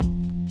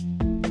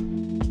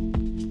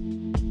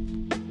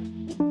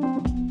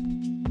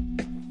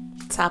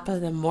Top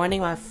of the morning,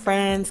 my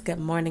friends. Good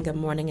morning,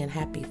 and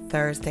happy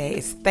Thursday.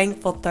 It's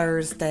Thankful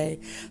Thursday,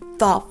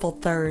 Thoughtful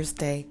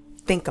Thursday,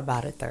 Think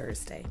About It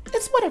Thursday.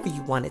 It's whatever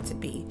you want it to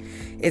be.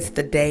 It's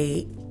the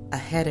day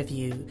ahead of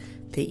you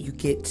that you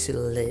get to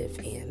live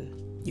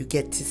in. You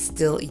get to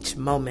still each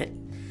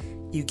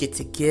moment. You get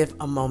to give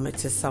a moment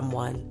to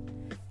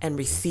someone and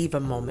receive a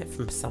moment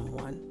from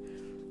someone.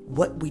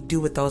 What we do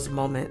with those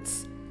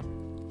moments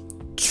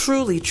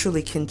truly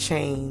can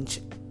change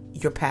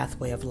your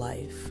pathway of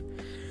life.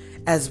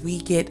 As we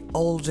get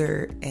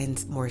older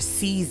and more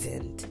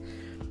seasoned,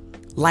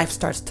 life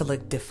starts to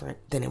look different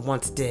than it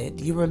once did.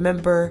 You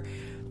remember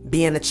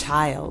being a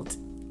child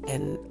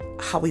and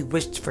how we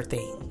wished for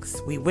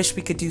things. We wish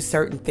we could do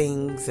certain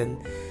things,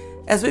 and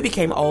as we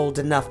became old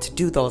enough to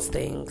do those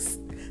things,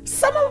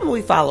 some of them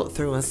we followed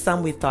through and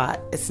some we thought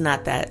it's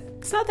not that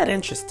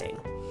interesting.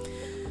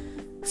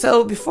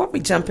 So before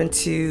we jump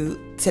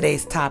into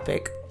today's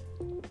topic,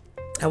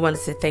 I want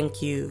to say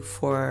thank you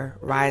for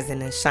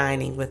rising and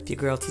shining with your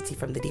girl TT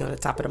from the D on the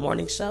Top of the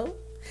Morning Show.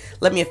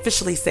 Let me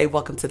officially say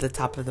welcome to the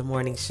Top of the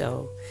Morning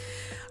Show.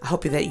 I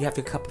hope that you have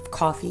your cup of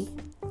coffee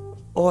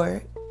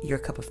or your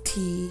cup of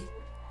tea,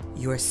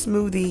 your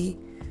smoothie,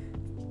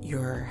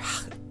 your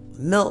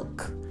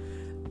milk,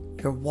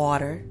 your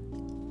water,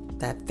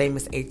 that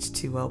famous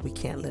H2O we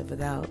can't live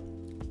without.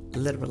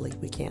 Literally,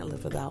 we can't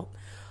live without.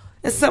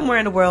 And somewhere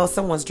in the world,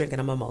 someone's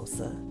drinking a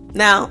mimosa.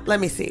 Now, let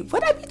me see.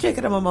 Would I be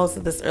drinking a mimosa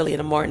this early in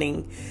the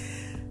morning,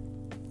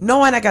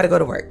 knowing I got to go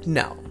to work?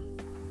 No.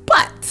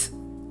 But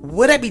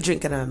would I be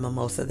drinking a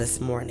mimosa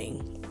this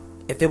morning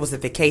if it was a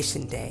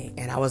vacation day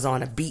and I was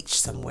on a beach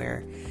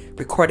somewhere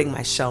recording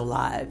my show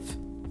live,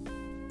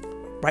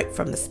 right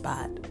from the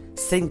spot,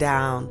 sitting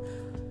down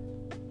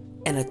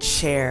in a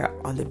chair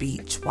on the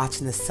beach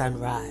watching the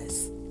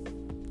sunrise?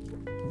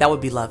 That would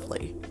be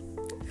lovely.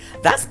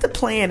 That's the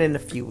plan in a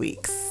few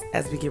weeks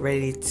as we get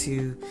ready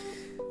to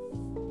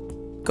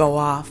go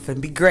off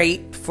and be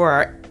great for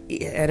our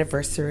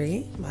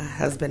anniversary, my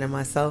husband and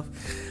myself.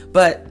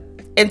 But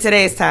in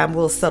today's time,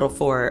 we'll settle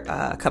for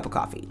a cup of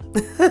coffee.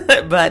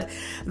 But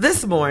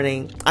this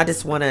morning, I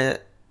just want to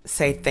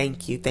say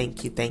thank you.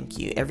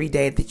 Every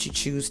day that you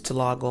choose to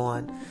log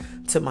on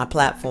to my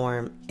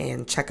platform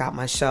and check out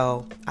my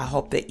show, I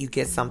hope that you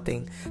get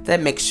something that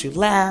makes you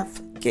laugh,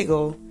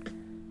 giggle,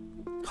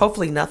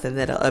 hopefully nothing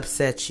that'll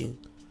upset you.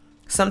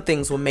 Some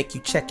things will make you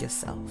check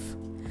yourself.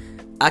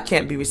 I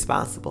can't be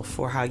responsible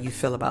for how you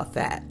feel about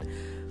that.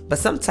 But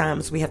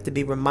sometimes we have to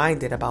be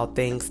reminded about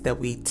things that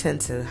we tend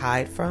to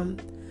hide from.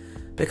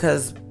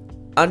 Because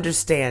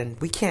understand,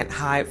 we can't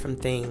hide from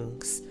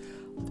things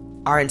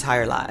our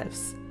entire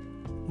lives.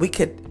 We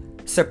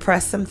could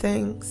suppress some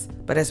things,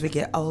 but as we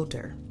get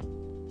older,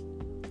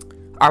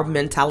 our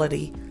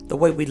mentality, the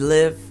way we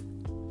live,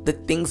 the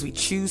things we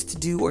choose to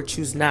do or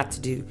choose not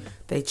to do,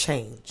 they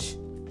change.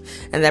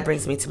 And that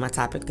brings me to my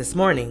topic this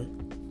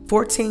morning.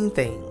 14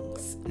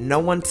 things no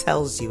one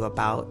tells you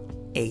about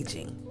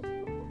aging.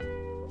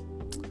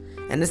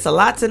 And it's a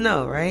lot to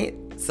know, right?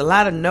 It's a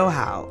lot of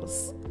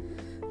know-hows.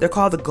 They're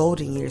called the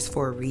golden years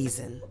for a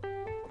reason.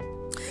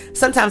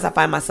 Sometimes I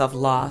find myself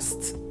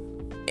lost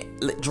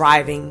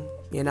driving.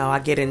 I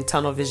get in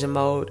tunnel vision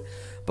mode.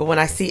 But when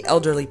I see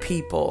elderly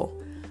people,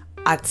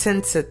 I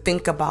tend to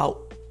think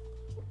about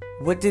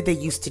what did they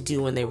used to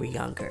do when they were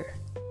younger?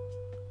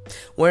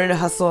 We're in a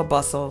hustle or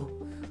bustle.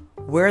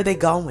 Where are they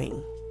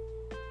going?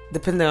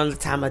 Depending on the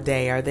time of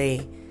day. Are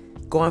they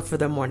going for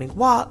their morning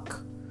walk?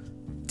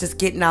 Just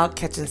getting out,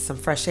 catching some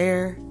fresh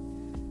air?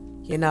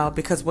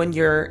 Because when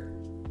you're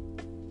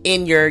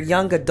in your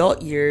young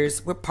adult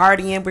years, we're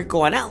partying, we're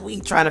going out,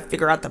 we trying to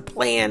figure out the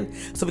plan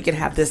so we can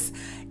have this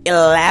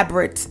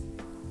elaborate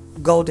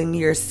golden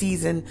year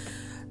season.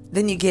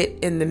 Then you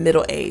get in the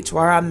middle age,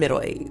 where I'm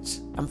middle age.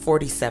 I'm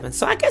 47.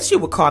 So I guess you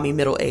would call me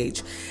middle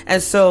age.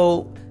 And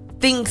so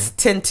things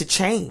tend to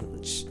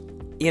change.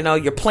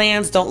 Your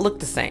plans don't look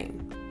the same.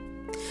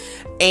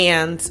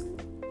 And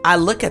I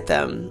look at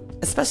them,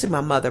 especially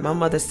my mother. My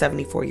mother's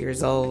 74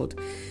 years old.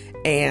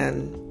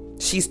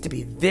 And she used to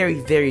be very,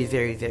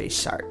 very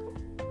sharp.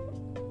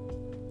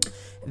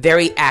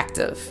 Very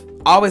active.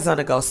 Always on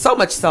the go. So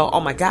much so, oh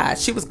my God,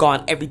 she was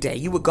gone every day.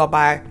 You would go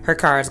by, her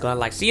car is going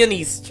like, she in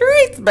these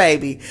streets,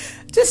 baby.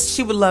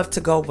 She would love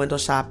to go window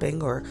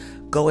shopping or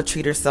go and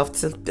treat herself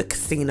to the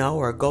casino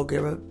or go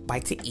get a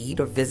bite to eat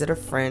or visit a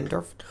friend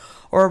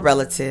or a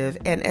relative.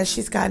 And as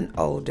she's gotten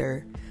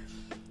older,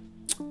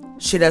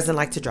 she doesn't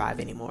like to drive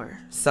anymore.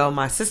 So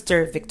my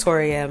sister,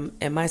 Victoria,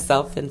 and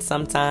myself, and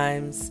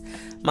sometimes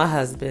my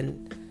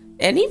husband,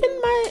 and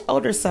even my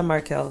older son,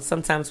 Markel,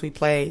 sometimes we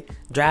play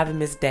Driving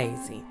Miss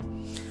Daisy.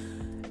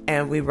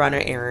 And we run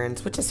our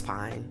errands, which is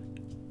fine.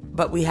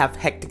 But we have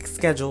hectic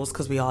schedules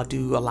because we all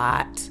do a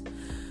lot.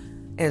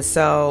 And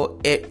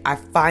so I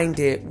find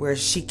it where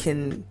she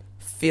can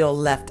feel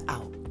left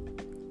out.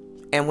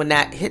 And when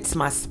that hits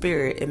my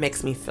spirit, it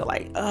makes me feel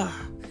like,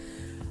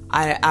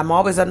 I'm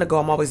always on the go.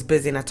 I'm always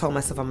busy. And I told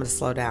myself I'm going to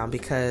slow down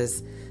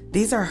because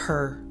these are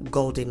her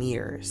golden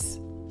years.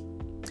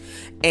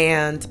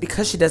 And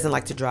because she doesn't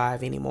like to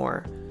drive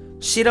anymore,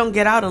 She don't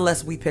get out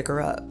unless we pick her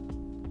up.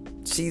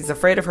 She's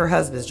afraid of her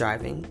husband's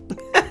driving.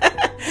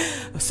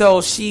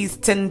 So she'll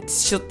tend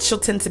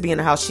to be in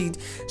the house.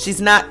 She's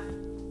not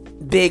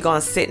big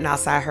on sitting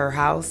outside her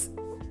house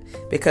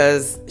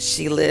because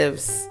she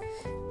lives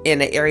in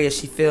an area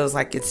she feels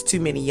like it's too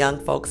many young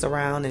folks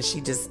around, and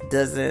she just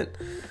doesn't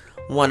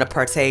want to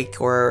partake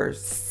or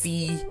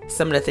see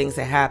some of the things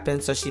that happen.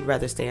 So she'd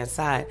rather stay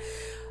inside.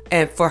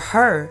 And for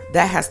her,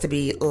 that has to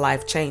be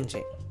life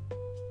changing.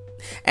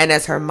 And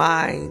as her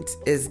mind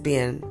is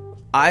being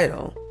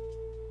idle,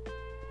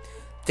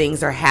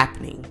 things are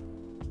happening,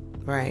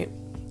 right?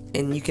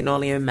 And you can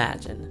only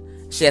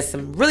imagine. She has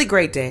some really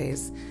great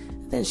days,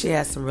 then she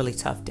has some really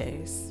tough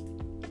days.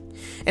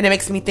 And it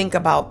makes me think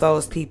about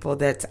those people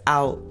that's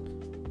out,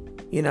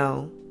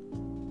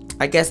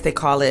 I guess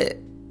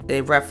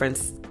they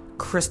reference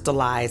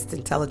crystallized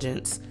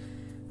intelligence,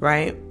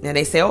 right? And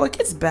they say, oh, it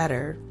gets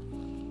better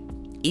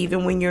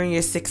even when you're in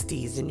your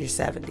 60s and your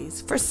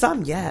 70s. For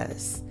some,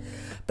 yes.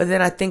 But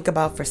then I think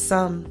about for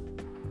some,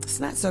 it's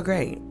not so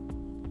great.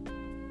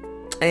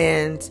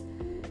 And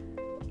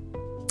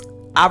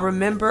I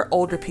remember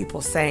older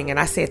people saying, and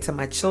I say it to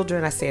my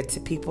children, I say it to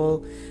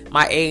people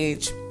my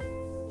age,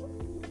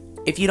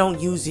 if you don't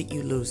use it,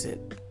 you lose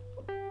it.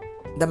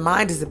 The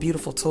mind is a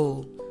beautiful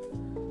tool.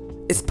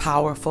 It's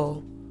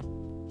powerful.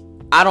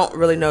 I don't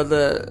really know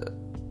the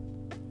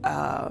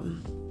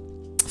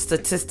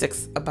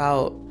statistics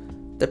about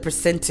the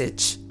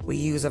percentage we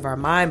use of our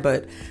mind,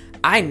 but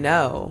I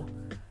know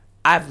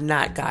I've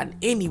not gotten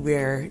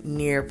anywhere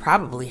near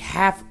probably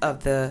half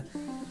of the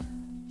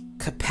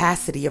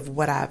capacity of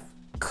what I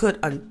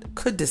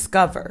could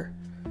discover.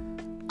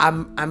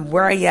 I'm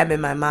where I am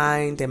in my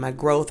mind and my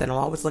growth, and I'm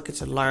always looking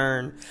to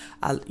learn,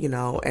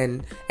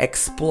 and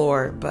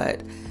explore.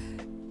 But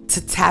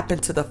to tap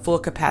into the full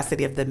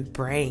capacity of the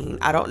brain,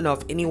 I don't know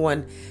if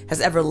anyone has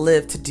ever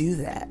lived to do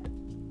that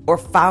or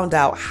found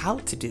out how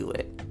to do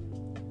it.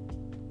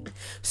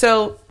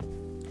 So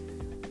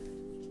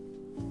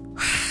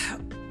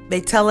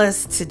they tell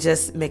us to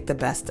just make the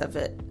best of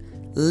it.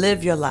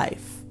 Live your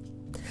life.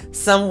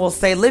 Some will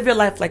say, live your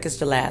life like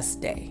it's your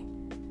last day.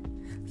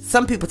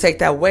 Some people take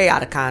that way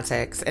out of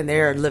context and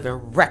they're living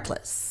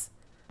reckless.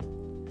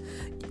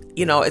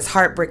 It's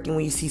heartbreaking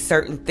when you see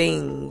certain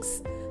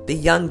things, the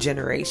young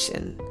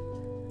generation.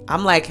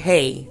 I'm like,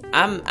 hey,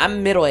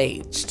 I'm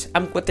middle-aged.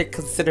 I'm what they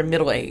consider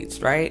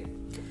middle-aged, right?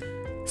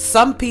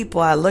 Some people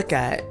I look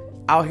at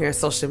out here on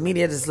social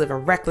media just living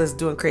reckless,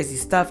 doing crazy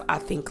stuff. I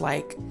think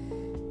like,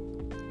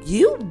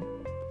 you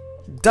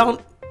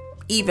don't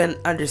even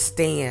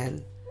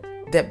understand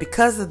that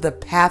because of the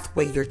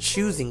pathway you're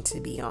choosing to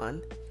be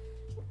on,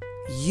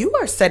 you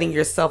are setting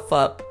yourself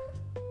up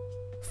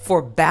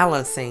for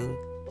balancing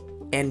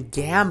and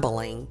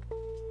gambling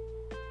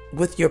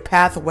with your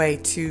pathway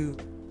to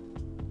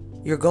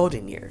your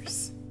golden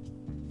years,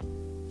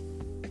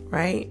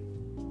 right?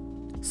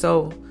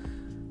 So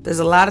there's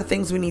a lot of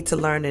things we need to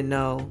learn and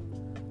know,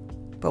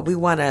 but we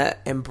want to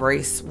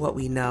embrace what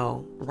we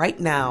know right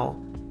now,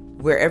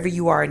 wherever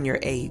you are in your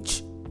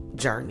age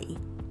journey.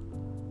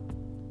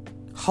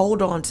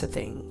 Hold on to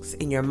things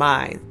in your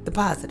mind, the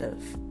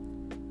positive.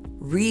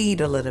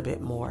 Read a little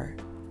bit more.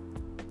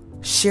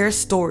 Share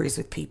stories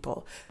with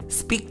people.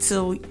 Speak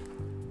to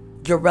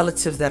your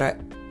relatives that are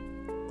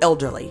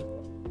elderly.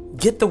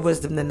 Get the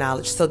wisdom, the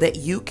knowledge, so that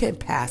you can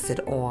pass it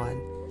on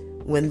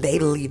when they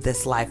leave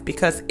this life,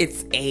 because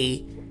it's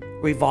a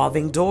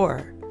revolving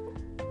door.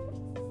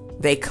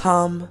 They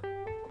come,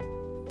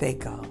 they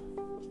go.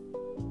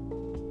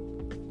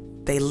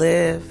 They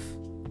live,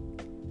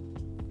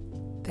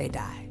 they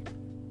die.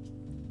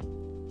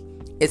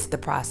 It's the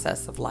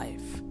process of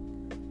life.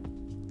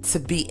 To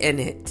be in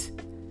it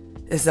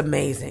is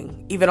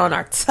amazing. Even on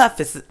our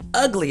toughest,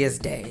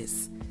 ugliest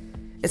days,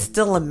 it's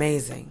still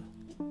amazing.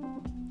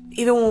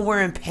 Even when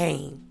we're in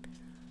pain,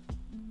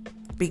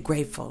 be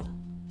grateful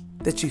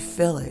that you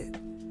feel it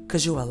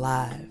because you're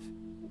alive.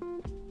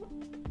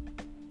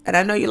 And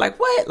I know you're like,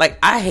 what? Like,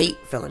 I hate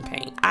feeling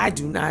pain. I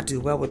do not do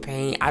well with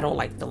pain. I don't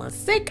like feeling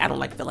sick. I don't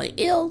like feeling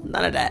ill.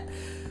 None of that.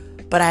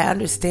 But I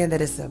understand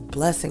that it's a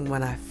blessing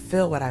when I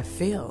feel what I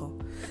feel,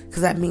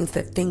 because that means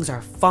that things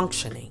are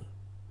functioning.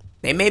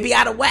 They may be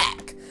out of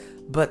whack,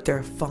 but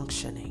they're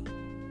functioning,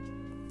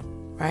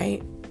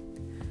 right?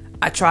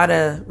 I try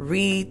to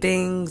read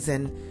things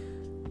and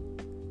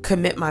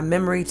commit my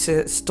memory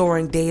to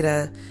storing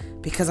data,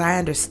 because I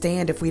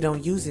understand if we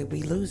don't use it,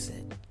 we lose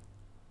it.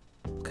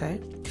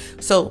 Okay?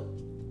 So,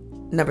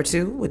 number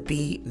 2 would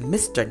be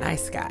Mr.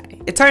 Nice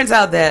Guy. It turns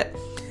out that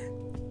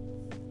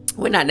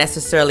we're not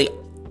necessarily,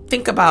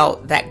 think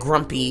about that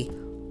grumpy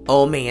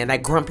old man,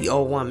 that grumpy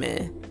old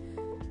woman.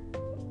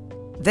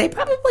 They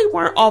probably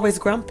weren't always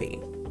grumpy.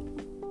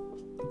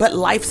 But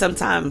life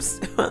sometimes,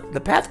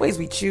 the pathways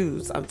we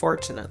choose,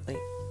 unfortunately,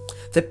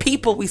 the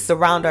people we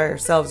surround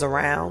ourselves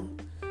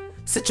around,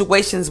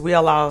 situations we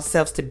allow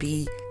ourselves to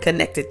be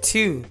connected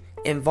to,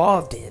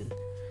 involved in,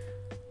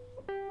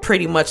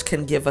 pretty much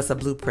can give us a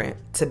blueprint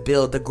to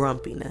build the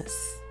grumpiness,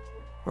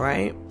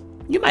 right?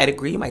 You might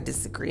agree, you might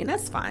disagree, and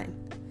that's fine.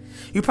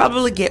 You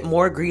probably get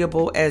more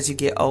agreeable as you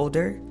get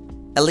older,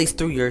 at least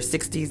through your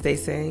 60s, they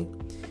say.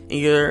 And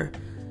you're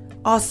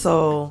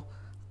also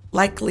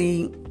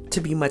likely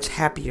to be much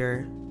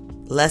happier,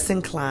 less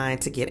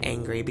inclined to get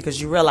angry,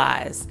 because you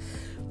realize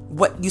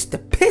what used to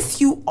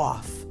piss you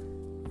off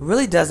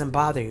really doesn't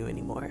bother you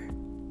anymore,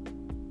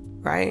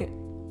 right?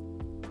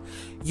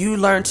 You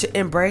learn to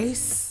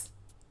embrace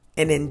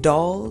and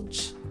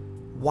indulge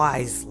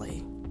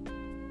wisely,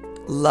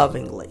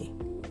 lovingly,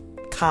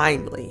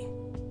 kindly,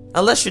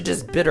 unless you're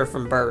just bitter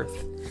from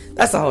birth.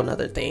 That's a whole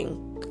nother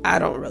thing. I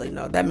don't really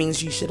know. That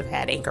means you should have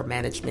had anger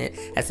management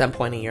at some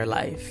point in your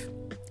life.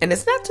 And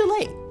it's not too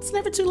late. It's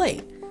never too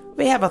late.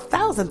 We have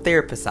 1,000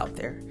 therapists out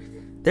there.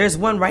 There's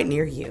one right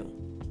near you.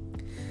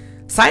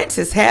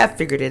 Scientists have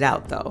figured it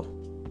out, though.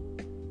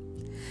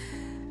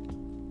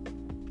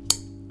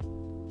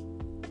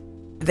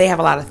 They have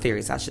a lot of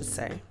theories, I should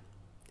say.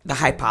 The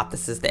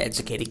hypothesis, the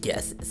educated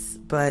guesses.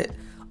 But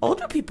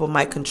older people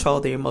might control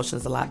their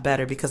emotions a lot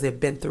better because they've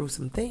been through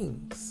some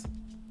things.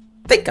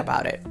 Think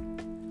about it.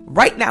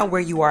 Right now,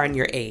 where you are in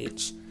your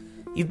age,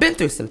 you've been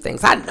through some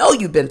things. I know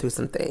you've been through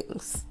some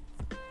things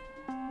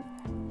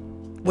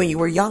when you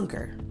were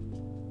younger.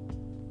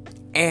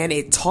 And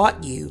it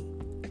taught you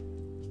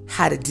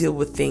how to deal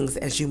with things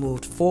as you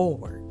moved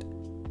forward.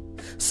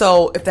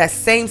 So if that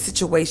same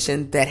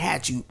situation that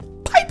had you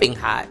piping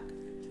hot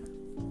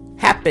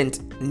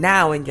happened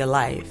now in your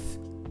life,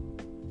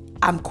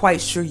 I'm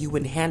quite sure you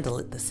wouldn't handle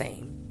it the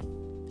same.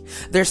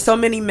 There's so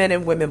many men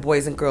and women,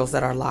 boys and girls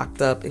that are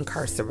locked up,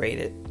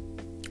 incarcerated,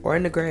 or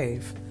in the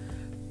grave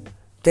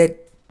that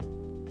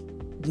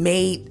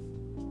made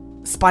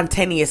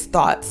spontaneous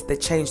thoughts that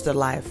changed their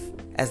life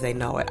as they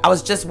know it. I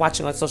was just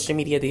watching on social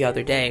media the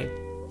other day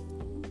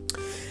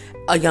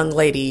a young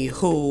lady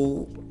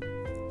who,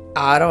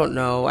 I don't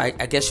know, I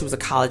guess she was a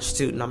college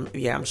student.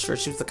 I'm sure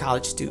she was a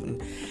college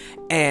student.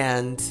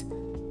 And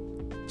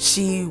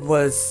she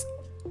was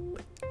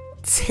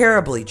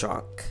terribly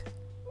drunk,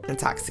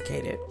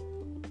 intoxicated.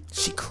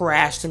 She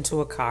crashed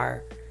into a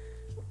car.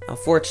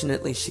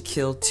 Unfortunately, she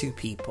killed 2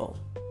 people.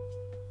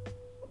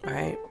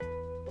 Right?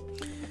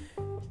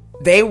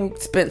 They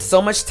spent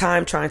so much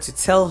time trying to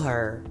tell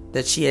her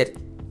that she had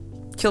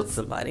killed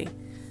somebody.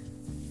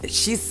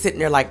 She's sitting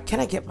there like, can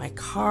I get my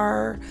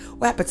car?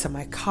 What happened to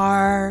my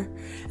car?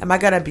 Am I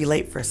going to be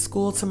late for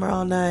school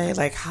tomorrow night?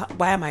 Like,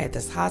 why am I at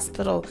this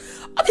hospital?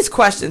 All these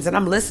questions. And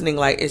I'm listening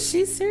like, is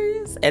she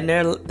serious? And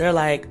they're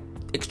like,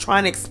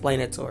 trying to explain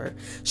it to her.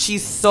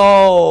 She's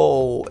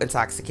so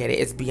intoxicated.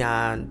 It's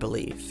beyond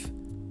belief.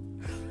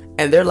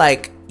 And they're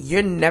like,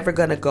 you're never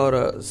going to go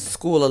to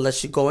school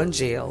unless you go in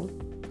jail.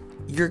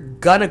 You're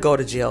going to go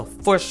to jail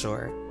for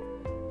sure.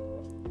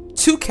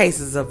 2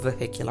 cases of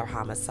vehicular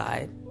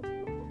homicide.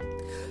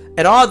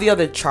 And all the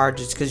other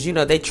charges, because, you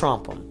know, they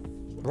trump them.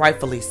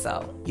 Rightfully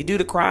so. You do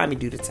the crime, you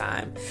do the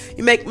time.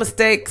 You make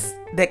mistakes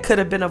that could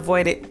have been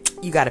avoided,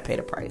 you got to pay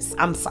the price.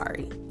 I'm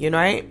sorry. You know,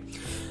 right?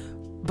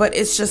 But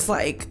it's just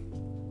like,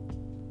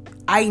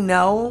 I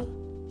know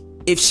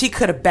if she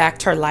could have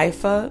backed her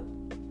life up,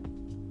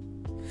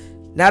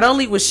 not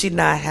only would she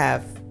not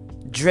have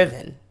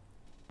driven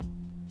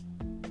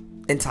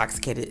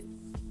intoxicated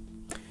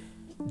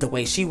the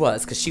way she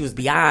was, because she was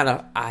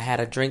beyond I had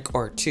a drink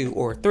or 2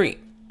 or 3.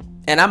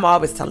 And I'm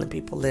always telling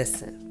people,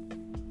 listen,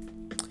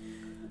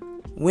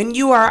 when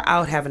you are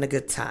out having a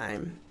good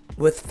time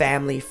with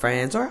family,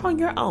 friends, or on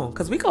your own,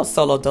 because we go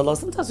solo dolo,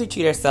 sometimes we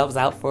treat ourselves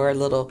out for a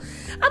little,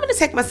 I'm going to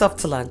take myself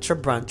to lunch or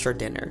brunch or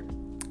dinner.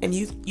 And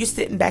you're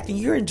sitting back and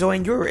you're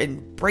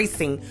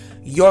embracing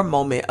your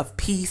moment of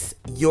peace,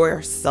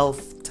 your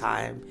self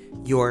time,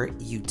 your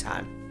you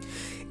time.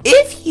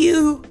 If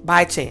you,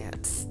 by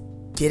chance,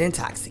 get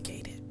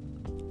intoxicated,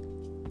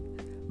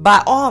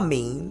 by all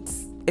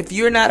means, if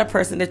you're not a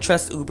person that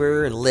trusts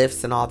Uber and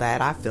Lyfts and all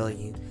that, I feel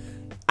you.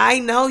 I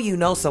know you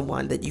know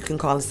someone that you can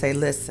call and say,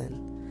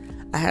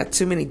 listen, I had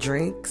too many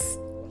drinks.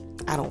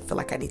 I don't feel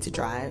like I need to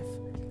drive.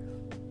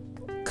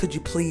 Could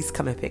you please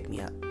come and pick me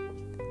up?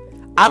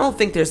 I don't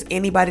think there's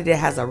anybody that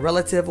has a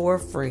relative or a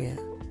friend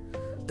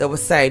that would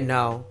say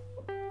no.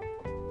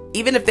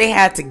 Even if they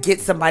had to get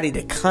somebody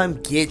to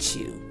come get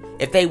you,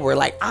 if they were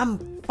like,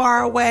 I'm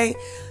far away,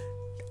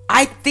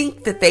 I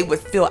think that they would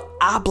feel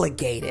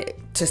obligated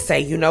to say,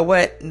 you know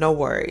what? No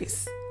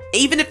worries.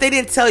 Even if they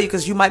didn't tell you,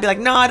 because you might be like,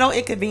 no, I don't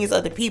inconvenience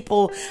other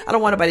people. I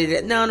don't want nobody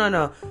to.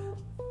 No.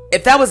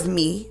 If that was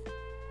me,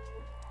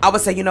 I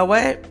would say, you know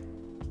what?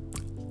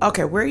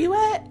 Okay, where are you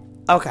at?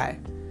 Okay.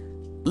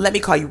 Let me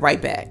call you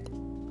right back.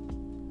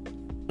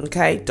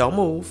 Okay, don't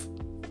move.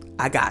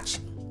 I got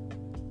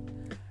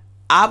you.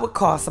 I would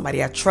call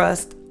somebody I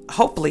trust.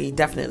 Hopefully,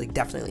 definitely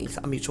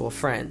a mutual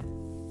friend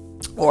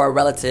or a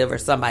relative or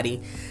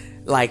somebody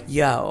like,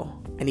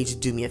 yo, I need you to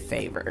do me a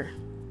favor.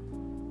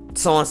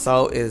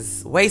 So-and-so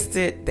is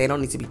wasted. They don't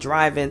need to be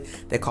driving.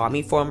 They call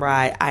me for a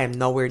ride. I am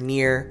nowhere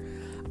near.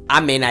 I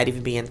may not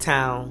even be in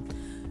town.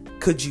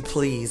 Could you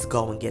please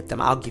go and get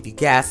them? I'll give you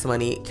gas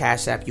money,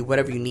 cash app you,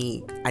 whatever you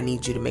need. I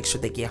need you to make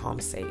sure they get home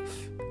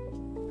safe.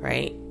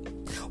 Right?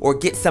 Or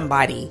get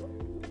somebody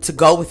to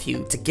go with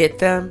you to get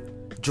them.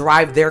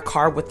 drive their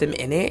car with them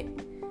in it.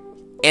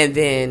 And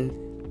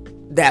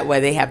then that way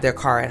they have their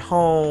car at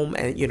home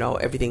and,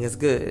 everything is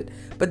good.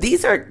 But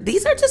these are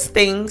just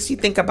things you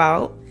think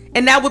about.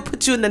 And that would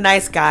put you in the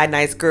nice guy,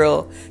 nice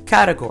girl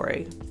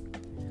category.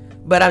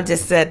 But I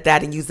just said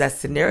that and used that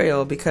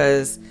scenario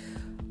because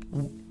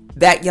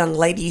that young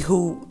lady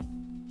who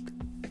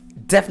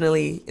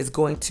definitely is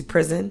going to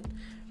prison,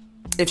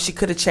 if she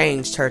could have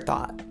changed her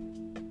thought,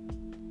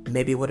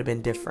 maybe it would have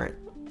been different.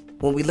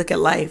 When we look at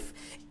life,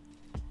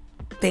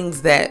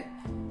 things that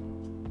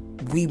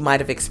we might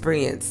have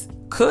experienced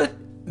could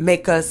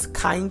make us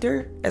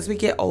kinder as we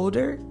get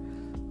older,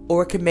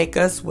 or it could make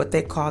us what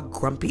they call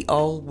grumpy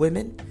old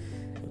women,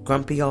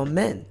 grumpy old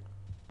men.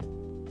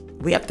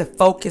 We have to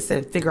focus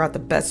and figure out the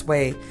best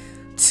way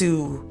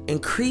to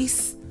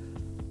increase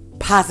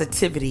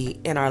positivity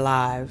in our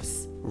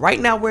lives right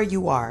now where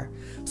you are,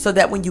 so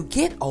that when you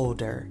get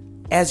older,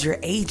 as you're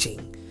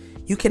aging,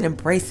 you can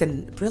embrace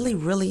and really,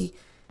 really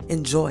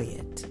enjoy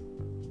it.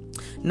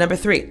 Number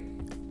 3,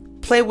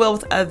 play well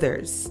with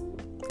others.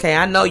 Okay,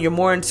 I know you're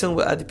more in tune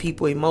with other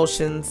people's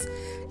emotions.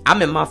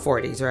 I'm in my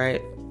 40s,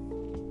 right?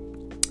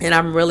 And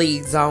I'm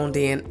really zoned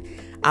in.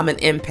 I'm an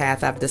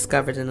empath, I've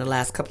discovered in the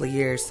last couple of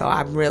years. So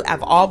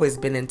I've always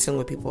been in tune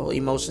with people's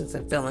emotions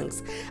and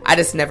feelings. I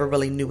just never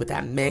really knew what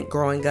that meant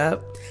growing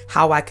up,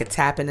 how I could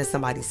tap into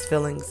somebody's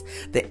feelings,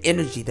 the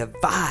energy, the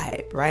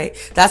vibe, right?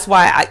 That's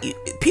why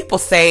people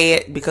say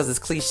it because it's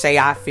cliche.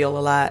 I feel a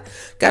lot.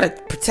 Gotta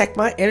protect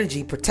my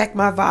energy, protect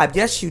my vibe.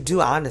 Yes, you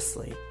do,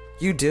 honestly.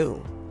 You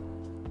do.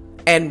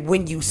 And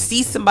when you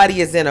see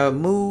somebody is in a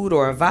mood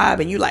or a vibe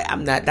and you're like,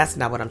 that's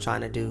not what I'm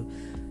trying to do.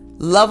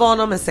 Love on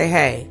them and say,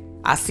 hey,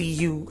 I see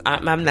you.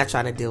 I'm not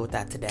trying to deal with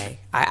that today.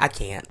 I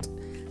can't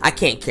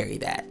carry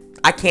that.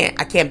 I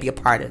can't be a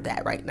part of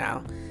that right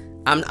now.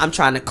 I'm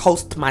trying to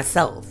coast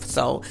myself.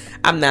 So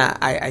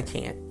I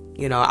can't.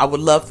 I would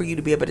love for you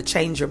to be able to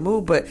change your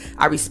mood, but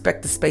I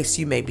respect the space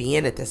you may be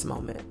in at this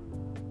moment.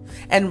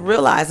 And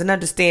realize and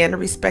understand and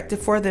respect it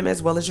for them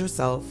as well as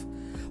yourself.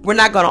 We're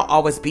not going to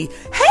always be,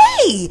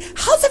 hey,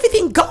 how's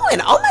everything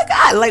going? Oh my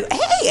God. Like,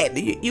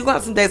 hey, you're going to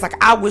have some days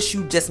like, I wish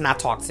you just not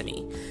talk to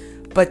me.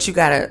 But you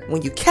gotta,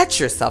 when you catch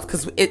yourself,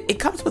 because it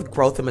comes with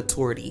growth and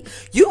maturity,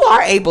 you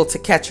are able to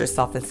catch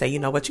yourself and say, you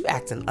know what, you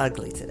acting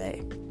ugly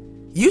today.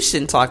 You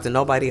shouldn't talk to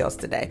nobody else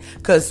today,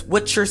 because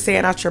what you're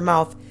saying out your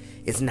mouth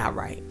is not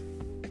right.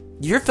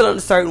 You're feeling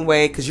a certain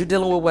way because you're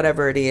dealing with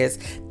whatever it is.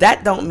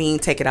 That don't mean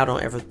take it out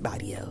on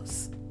everybody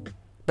else.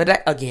 But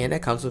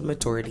that comes with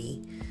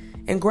maturity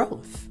and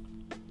growth,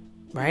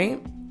 right?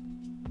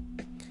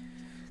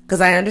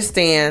 Because I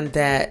understand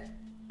that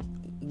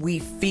we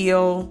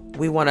feel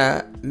we want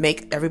to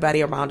make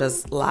everybody around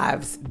us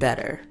lives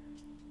better.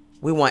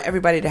 We want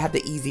everybody to have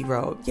the easy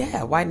road.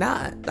 Yeah, why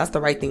not? That's the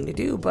right thing to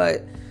do,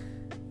 but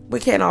we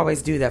can't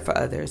always do that for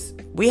others.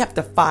 We have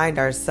to find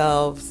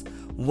ourselves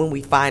when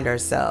we find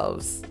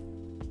ourselves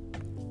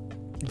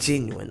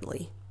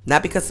genuinely.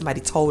 Not because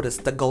somebody told us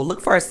to go look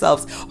for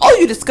ourselves. Oh,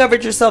 you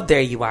discovered yourself. There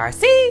you are.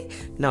 See?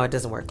 No, it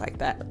doesn't work like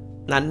that.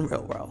 Not in the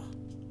real world.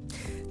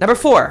 Number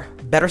 4,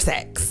 better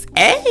sex.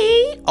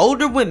 Hey,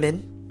 older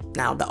women.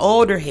 Now, the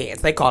older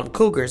heads, they call them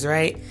cougars,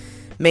 right?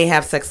 May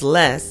have sex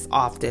less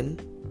often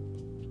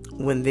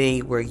when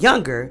they were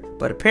younger,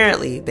 but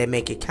apparently they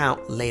make it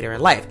count later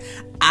in life.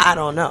 I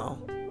don't know.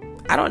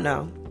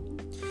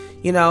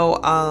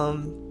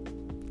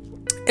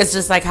 It's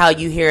just like how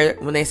you hear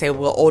when they say,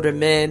 well, older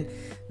men,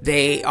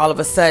 they all of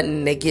a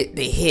sudden they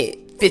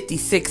hit 50,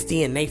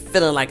 60 and they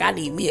feeling like I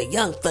need me a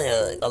young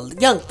thing,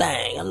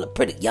 I'm a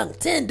pretty young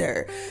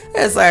tender.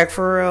 It's like,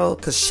 for real,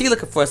 because she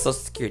looking for a Social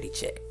Security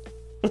check.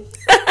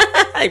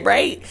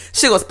 Right?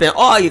 She gonna spend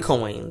all your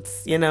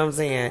coins, you know what I'm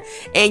saying?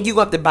 And you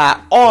gonna have to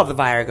buy all the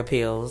Viagra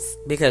pills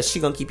because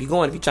she gonna keep you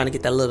going if you're trying to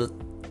get that little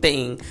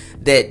thing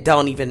that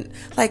don't even,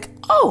 like,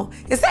 oh,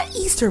 is that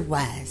East or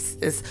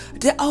West?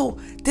 Did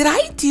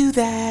I do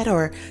that?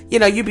 Or,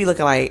 you'd be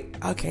looking like,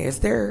 okay, is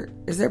there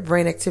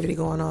brain activity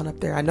going on up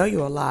there? I know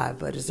you're alive,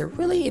 but is there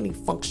really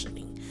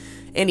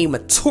any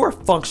mature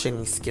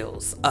functioning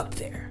skills up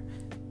there?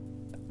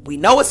 We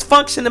know it's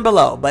functioning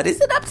below, but is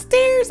it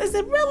upstairs? Is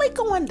it really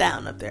going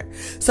down up there?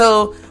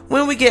 So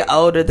when we get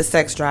older, the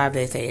sex drive,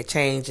 they say it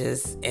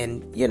changes,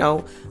 and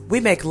we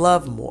make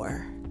love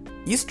more.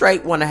 You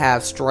straight want to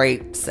have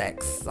straight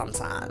sex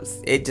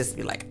sometimes. It just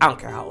be like, I don't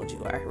care how old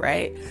you are,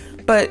 right?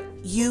 But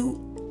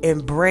you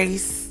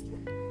embrace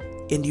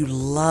and you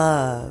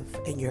love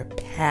and you're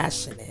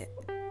passionate,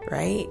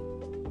 right?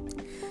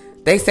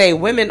 They say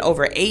women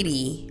over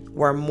 80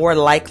 were more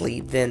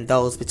likely than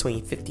those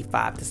between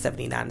 55 to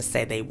 79 to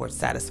say they were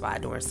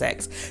satisfied during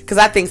sex. Because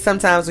I think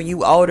sometimes when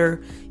you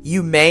older,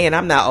 you may, and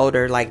I'm not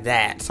older like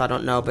that, so I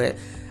don't know, but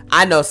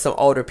I know some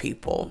older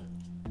people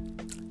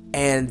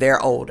and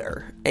they're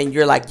older and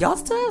you're like, y'all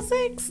still have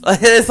sex?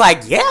 It's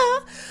like, yeah.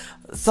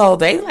 So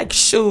they like,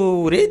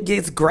 shoot, it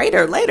gets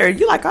greater later.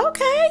 You're like,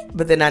 okay.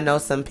 But then I know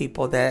some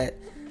people that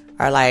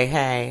are like,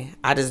 hey,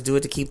 I just do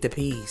it to keep the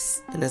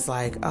peace. And it's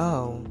like,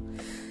 oh,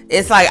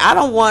 it's like, I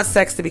don't want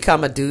sex to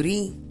become a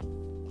duty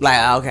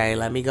Like, okay,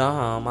 let me go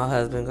home. My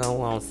husband gonna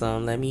want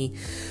some. Let me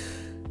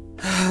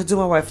do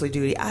my wifely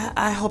duty.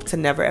 I hope to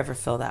never ever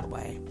feel that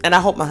way. And I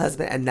hope my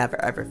husband never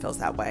ever feels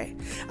that way.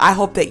 I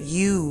hope that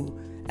you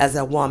as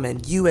a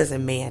woman, you as a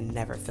man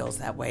never feels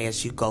that way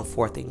as you go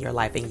forth in your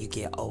life and you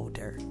get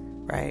older,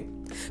 right?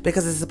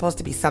 Because it's supposed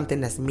to be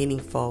something that's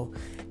meaningful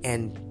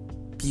and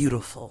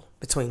beautiful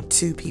between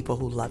two people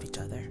who love each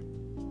other.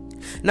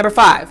 Number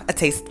 5, a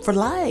taste for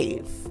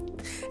life.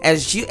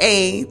 As you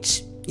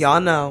age,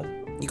 y'all know,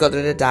 you go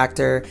to the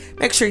doctor,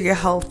 make sure you're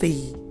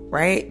healthy,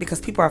 right? Because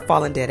people are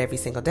falling dead every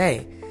single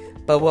day.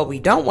 But what we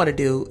don't want to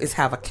do is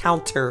have a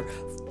counter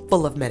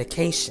full of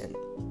medication.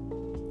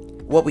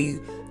 What we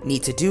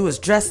need to do is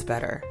dress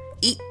better,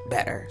 eat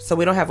better, so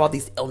we don't have all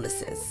these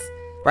illnesses,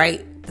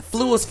 right? The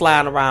flu is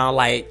flying around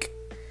like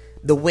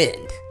the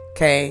wind,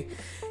 okay?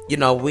 You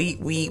know,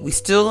 we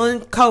still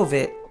in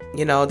COVID.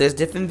 You know, there's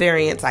different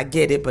variants. I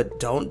get it, but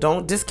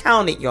don't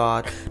discount it,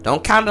 y'all.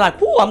 Don't count it like,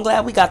 ooh, I'm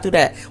glad we got through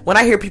that. When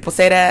I hear people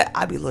say that,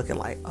 I be looking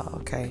like, oh,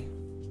 okay.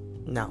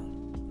 No.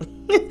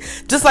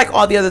 Just like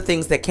all the other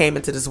things that came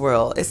into this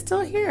world, it's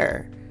still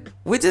here.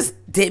 We just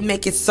didn't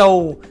make it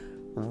so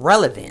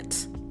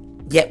relevant.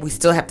 Yet we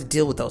still have to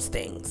deal with those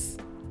things.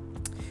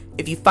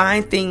 If you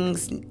find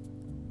things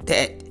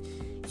that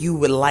you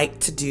would like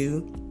to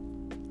do,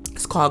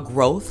 it's called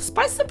growth.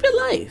 Spice up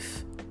your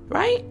life,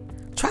 right?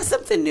 Try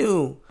something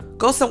new.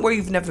 Go somewhere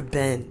you've never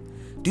been.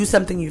 Do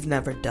something you've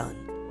never done.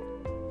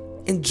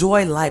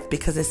 Enjoy life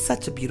because it's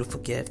such a beautiful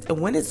gift. And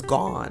when it's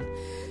gone,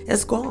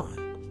 it's gone.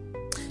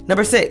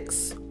 Number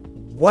 6,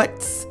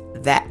 what's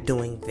that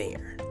doing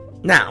there?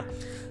 Now,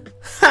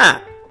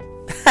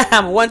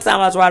 one time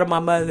I was riding with my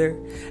mother,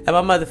 and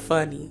my mother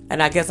funny,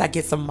 and I guess I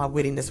get some of my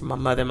wittiness from my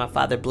mother and my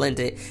father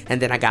blended,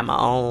 and then I got my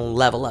own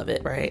level of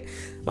it, right?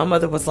 My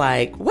mother was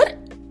like, what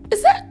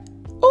is that?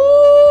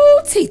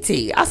 Ooh,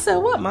 TT. I said,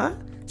 what, Ma?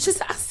 She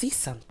said, I see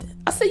something.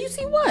 I said, you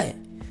see what?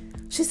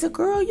 She said,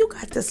 girl, you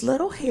got this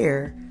little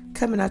hair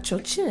coming out your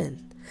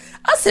chin.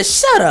 I said,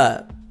 shut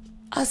up.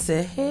 I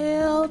said,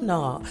 hell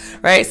no.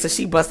 Right? So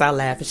she bust out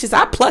laughing. She said,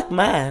 I plucked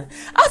mine.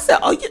 I said,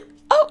 oh, you...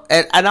 Oh,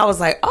 and I was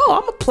like, oh,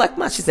 I'm going to pluck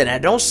mine. She said, now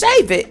don't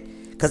shave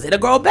it because it'll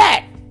grow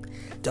back.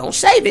 Don't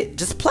shave it.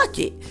 Just pluck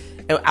it.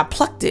 And I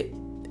plucked it.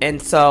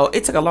 And so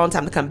it took a long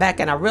time to come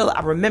back. And I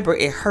remember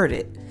it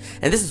hurted.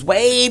 And this is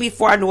way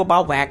before I knew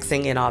about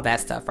waxing and all that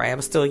stuff, right? I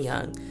was still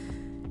young.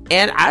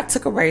 And I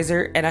took a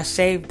razor and I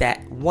shaved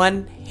that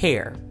one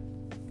hair.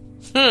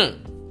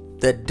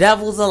 The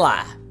devil's a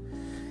lie.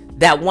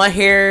 That one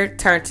hair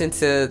turned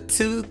into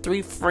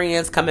 2-3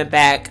 friends coming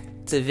back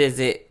to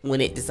visit when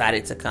it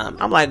decided to come.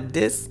 I'm like,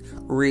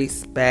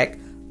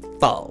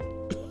 disrespectful,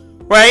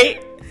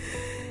 right?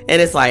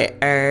 And it's like,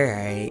 all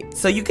right.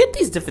 So you get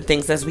these different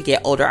things as we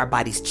get older. Our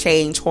bodies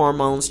change,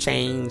 hormones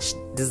change,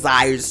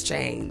 desires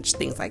change,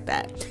 things like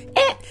that.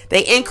 And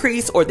they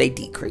increase or they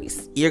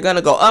decrease. You're going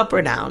to go up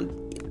or down.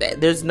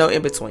 There's no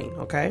in between,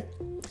 okay?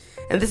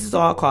 And this is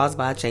all caused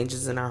by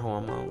changes in our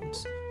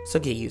hormones. So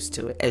get used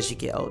to it as you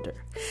get older.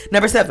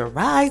 Number 7,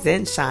 rise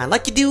and shine.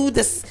 Like you do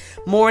this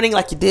morning,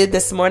 like you did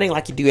this morning,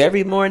 like you do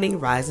every morning,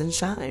 rise and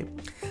shine.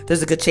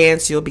 There's a good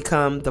chance you'll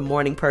become the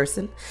morning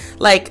person.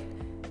 Like,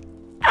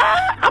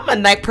 I'm a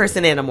night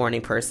person and a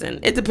morning person.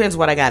 It depends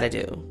what I got to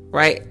do,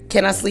 right?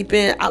 Can I sleep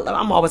in?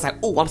 I'm always like,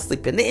 oh, I'm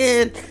sleeping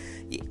in.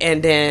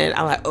 And then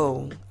I'm like,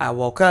 oh, I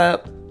woke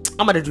up.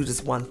 I'm going to do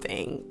this one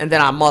thing. And then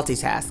I'm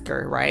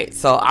multitasker, right?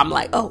 So I'm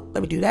like, oh,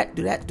 let me do that,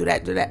 do that, do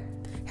that, do that.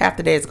 Half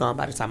the day is gone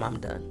by the time I'm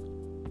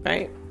done,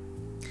 right?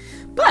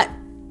 But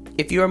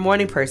if you're a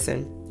morning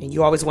person and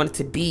you always wanted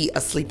to be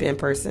a sleep-in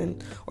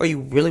person, or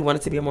you really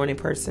wanted to be a morning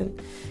person,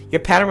 your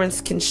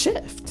patterns can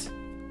shift,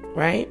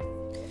 right?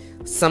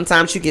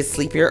 Sometimes you get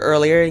sleepier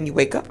earlier and you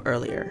wake up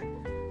earlier.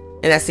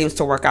 And that seems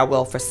to work out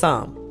well for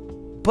some.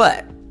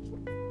 But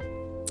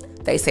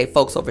they say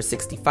folks over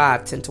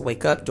 65 tend to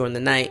wake up during the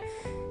night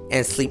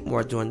and sleep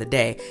more during the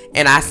day.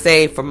 And I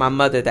say for my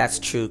mother, that's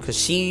true, because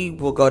she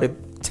will go to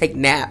take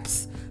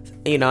naps,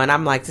 you know, and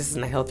I'm like, this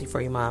isn't healthy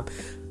for you, Mom.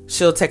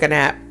 She'll take a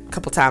nap a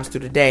couple times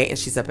through the day and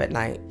she's up at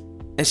night.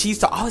 And she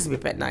used to always be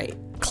up at night,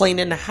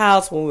 cleaning the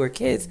house when we were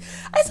kids.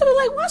 I used to be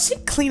like, why she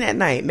clean at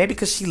night? Maybe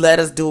because she let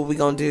us do what we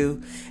gonna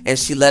do, and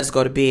she let us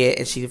go to bed,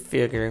 and she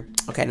figure,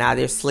 okay, now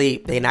they're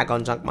asleep, they're not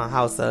gonna junk my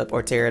house up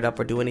or tear it up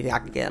or do anything. I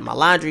can get my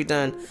laundry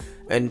done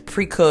and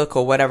pre-cook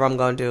or whatever I'm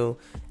gonna do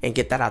and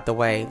get that out the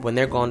way. When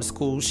they're going to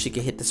school, she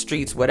can hit the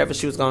streets, whatever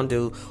she was gonna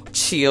do,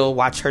 chill,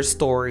 watch her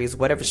stories,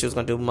 whatever she was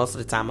gonna do. Most of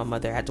the time my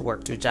mother had to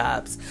work 2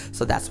 jobs,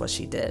 so that's what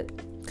she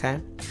did. Okay.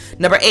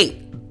 Number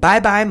 8,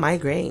 bye-bye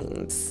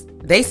migraines.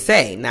 They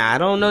say, now I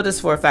don't know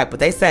this for a fact, but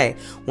they say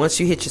once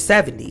you hit your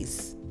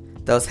 70s,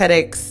 those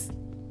headaches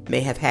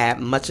may have had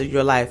much of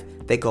your life,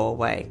 they go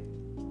away.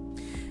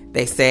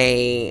 They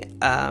say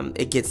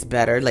it gets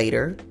better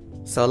later.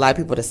 So a lot of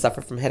people that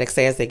suffer from headaches,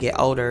 say as they get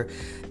older,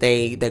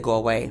 they go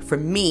away. For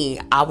me,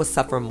 I was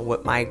suffering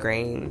with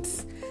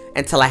migraines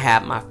until I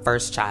had my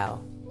first child.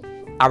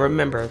 I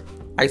remember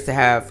I used to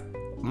have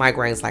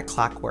migraines like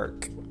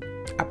clockwork.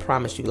 I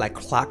promise you, like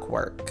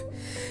clockwork.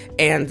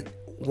 And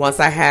once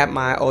I had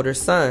my older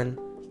son,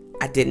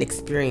 I didn't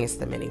experience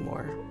them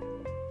anymore.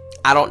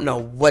 I don't know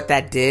what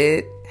that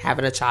did,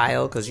 having a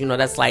child, because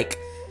that's like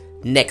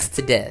next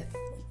to death.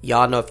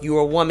 Y'all know if you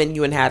were a woman,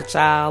 you and had a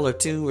child, or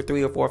 2 or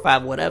 3 or 4 or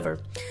 5, whatever,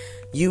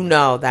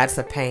 that's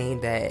a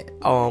pain that,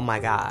 oh my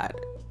God,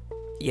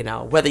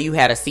 whether you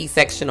had a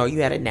C-section or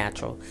you had a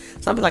natural.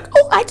 Some people are like,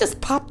 oh, I just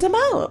popped them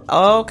out.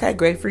 Oh, okay,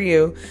 great for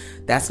you.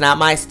 That's not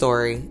my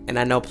story. And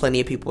I know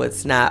plenty of people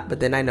it's not, but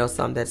then I know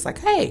some that's like,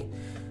 hey,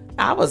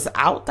 I was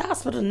out the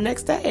hospital the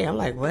next day. I'm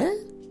like, what?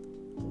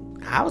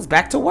 I was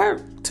back to work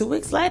 2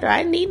 weeks later. I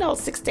didn't need no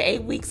 6 to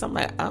 8 weeks. I'm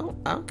like, oh,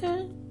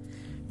 okay.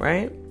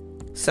 Right?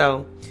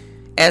 So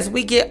as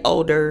we get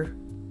older,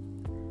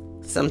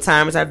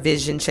 sometimes our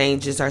vision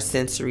changes, our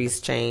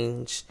sensories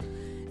change,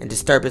 and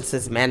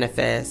disturbances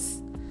manifest.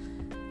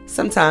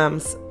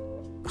 Sometimes,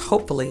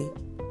 hopefully,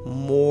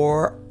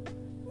 more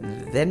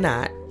than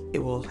not, it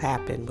will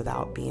happen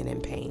without being in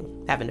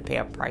pain, having to pay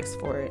a price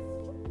for it.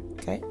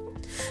 Okay?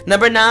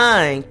 Number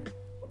 9,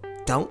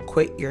 don't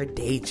quit your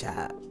day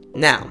job.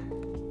 Now,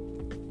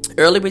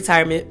 early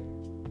retirement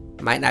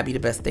might not be the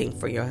best thing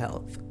for your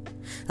health.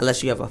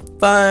 Unless you have a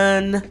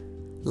fun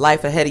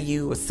life ahead of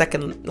you, a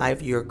second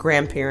life, you're a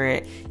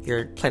grandparent,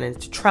 you're planning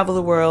to travel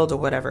the world or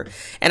whatever.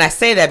 And I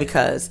say that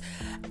because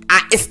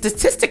it's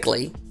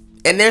statistically,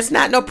 and there's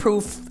not no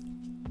proof,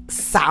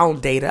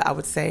 sound data, I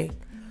would say,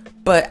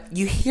 but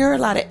you hear a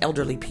lot of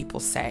elderly people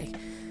say,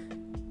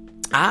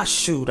 I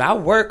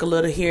work a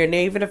little here and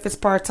there, even if it's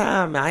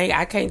part-time.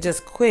 I can't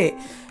just quit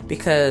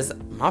because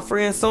my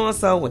friend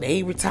so-and-so, when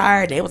they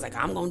retired, they was like,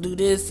 I'm going to do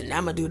this and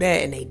I'm going to do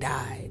that, and they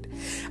died.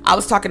 I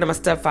was talking to my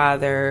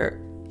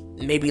stepfather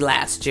maybe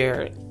last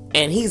year,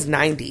 and he's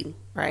 90,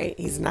 right?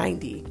 He's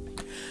 90.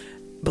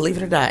 Believe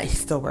it or not, he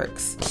still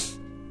works.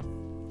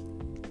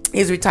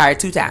 He's retired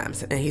 2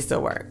 times, and he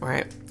still works,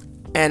 right?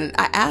 And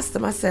I asked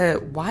him, I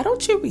said, why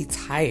don't you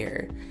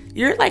retire?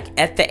 You're like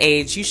at the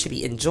age you should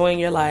be enjoying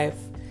your life,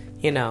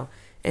 And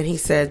he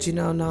said,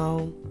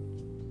 no.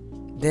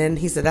 Then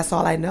he said, that's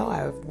all I know.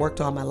 I've worked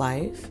all my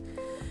life.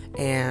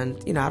 And,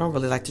 I don't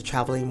really like to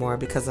travel anymore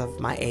because of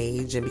my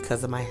age and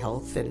because of my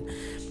health. And,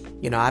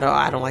 I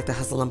don't like the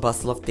hustle and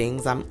bustle of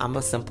things. I'm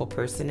a simple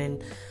person,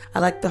 and I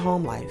like the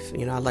home life.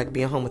 I like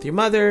being home with your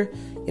mother.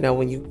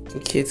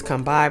 When kids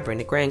come by, bring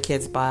the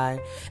grandkids by.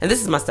 And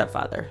this is my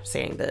stepfather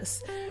saying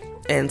this.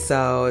 And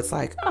so it's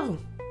like, oh,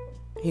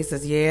 he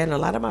says, yeah. And a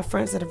lot of my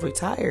friends that have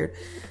retired,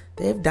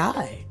 they've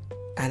died.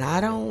 And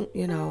I don't,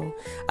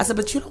 I said,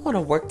 but you don't want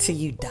to work till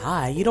you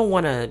die. You don't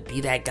want to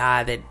be that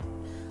guy that,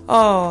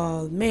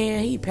 oh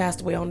man, he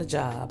passed away on the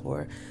job,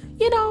 or,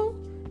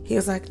 he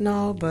was like,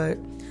 no, but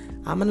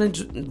I'm going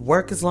to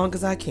work as long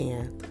as I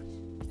can.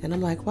 And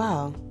I'm like,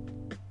 wow.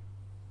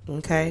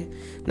 Okay.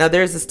 Now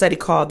there's a study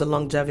called the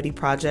Longevity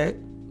Project,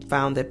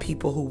 found that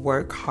people who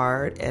work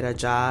hard at a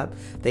job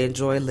they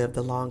enjoy live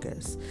the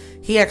longest.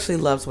 He actually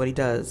loves what he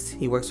does.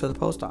 He works for the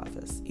post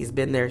office. He's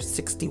been there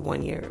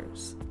 61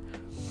 years.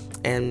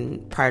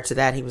 And prior to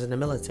that, he was in the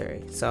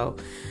military. So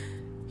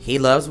he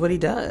loves what he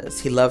does.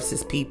 He loves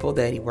his people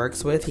that he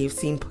works with. He's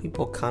seen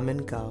people come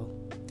and go.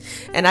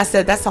 And I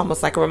said, that's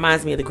almost like, it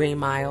reminds me of the Green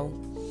Mile.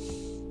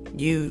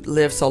 You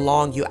live so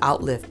long, you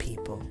outlive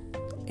people.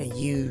 And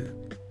you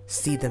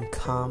see them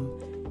come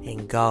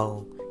and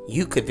go.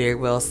 You could very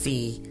well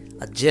see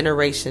a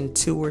generation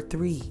 2 or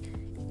 3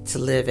 to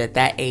live at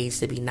that age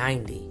to be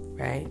 90,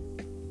 right?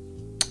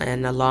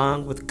 And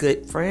along with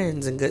good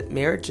friends and good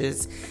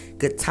marriages,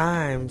 good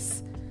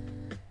times,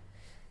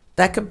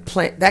 that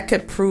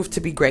could prove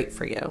to be great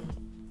for you.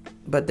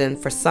 But then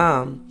for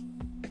some,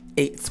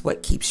 it's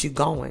what keeps you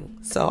going.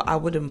 So I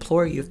would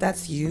implore you, if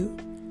that's you,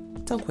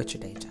 don't quit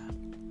your day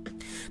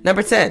job.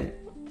 Number 10,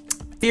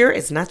 fear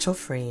is not your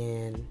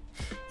friend.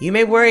 You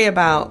may worry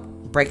about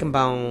breaking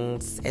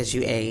bones as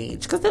you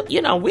age, because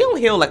we don't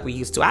heal like we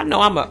used to. I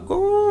know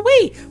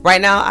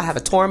right now I have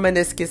a torn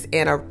meniscus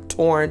and a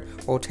torn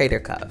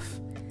rotator cuff.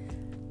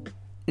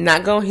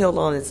 Not gonna heal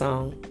on its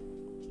own.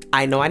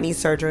 I know I need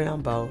surgery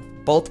on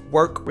both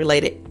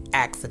work-related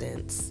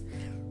accidents,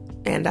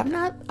 and I'm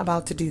not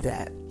about to do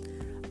that.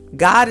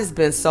 God has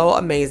been so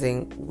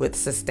amazing with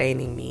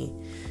sustaining me,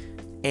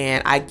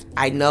 and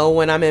I know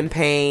when I'm in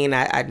pain,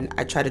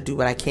 I try to do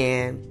what I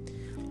can.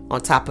 On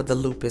top of the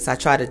lupus, I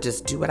try to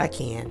just do what I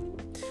can.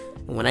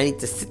 And when I need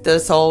to sit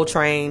this whole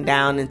train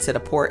down into the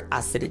port, I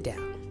sit it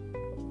down.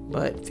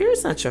 But fear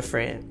is not your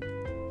friend.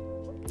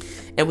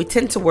 And we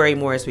tend to worry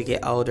more as we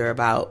get older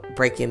about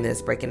breaking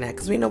this, breaking that,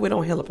 because we know we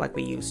don't heal up like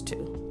we used to,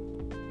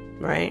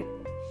 right?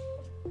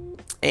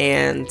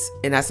 And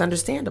that's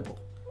understandable.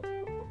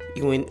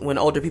 When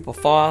older people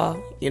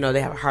fall, they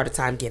have a harder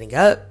time getting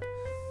up.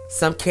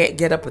 Some can't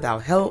get up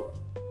without help.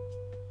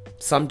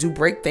 Some do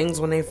break things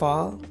when they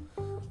fall.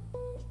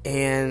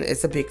 And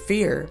it's a big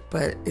fear,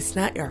 but it's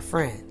not your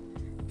friend.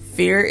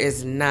 Fear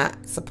is not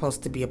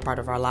supposed to be a part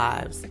of our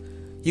lives.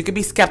 You can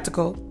be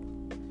skeptical,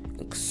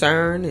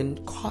 concerned,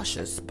 and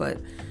cautious,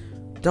 but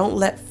don't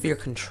let fear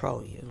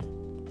control you.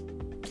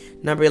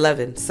 Number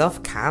 11,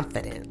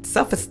 self-confidence.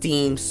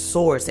 Self-esteem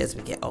soars as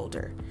we get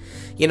older.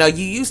 You know,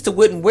 you used to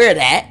wouldn't wear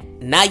that.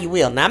 Now you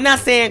will. Now, I'm not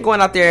saying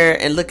going out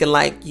there and looking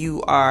like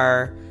you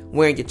are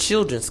wearing your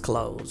children's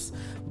clothes.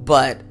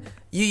 But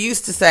you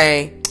used to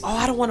say, oh,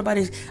 I don't want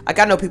nobody. Like,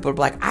 I know people are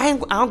like, I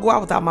don't go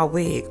out without my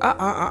wig.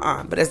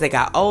 But as they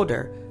got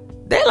older,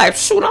 they're like,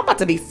 shoot, I'm about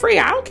to be free.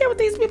 I don't care what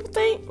these people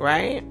think,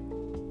 right?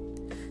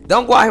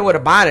 Don't go out here with a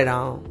bonnet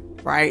on.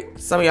 Right?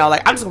 Some of y'all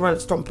like, I'm just gonna run to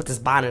the store and put this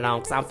bonnet on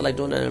because I don't feel like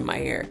doing nothing in my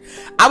hair.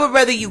 I would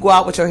rather you go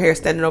out with your hair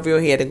standing over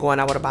your head than going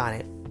out with a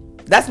bonnet.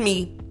 That's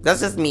me. That's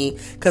just me.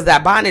 Because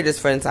that bonnet is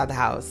for inside the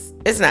house.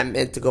 It's not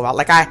meant to go out.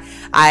 Like,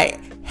 I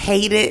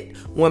hate it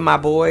when my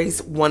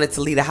boys wanted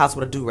to leave the house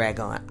with a do-rag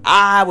on.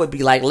 I would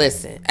be like,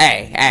 listen,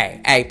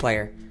 hey,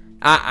 player.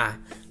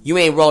 You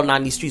ain't rolling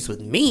on these streets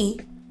with me.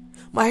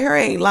 My hair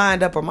ain't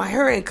lined up or my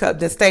hair ain't cut,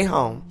 then stay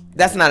home.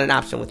 That's not an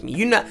option with me.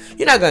 You're not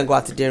going to go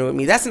out to dinner with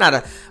me. That's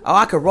not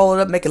I could roll it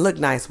up, make it look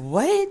nice.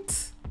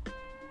 What?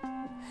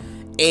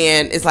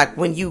 And it's like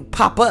when you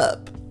pop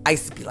up, I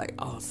used to be like,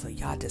 oh, so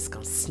y'all just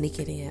going to sneak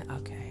it in?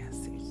 Okay, I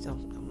see. So,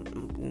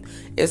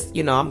 it's,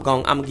 I'm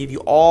going to give you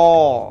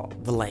all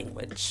the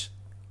language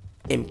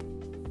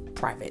in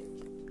private.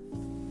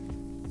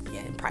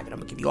 Yeah, in private, I'm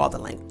going to give you all the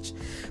language.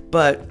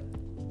 But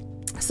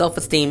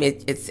self-esteem,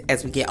 it's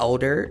as we get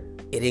older,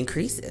 it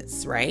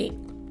increases, right?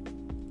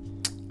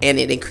 And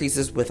it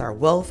increases with our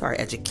wealth, our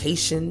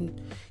education.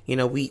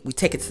 We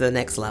take it to the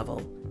next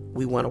level.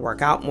 We want to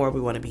work out more. We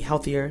want to be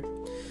healthier.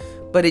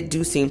 But it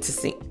do seem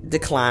to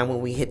decline when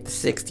we hit the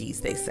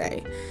 60s, they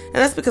say. And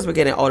that's because we're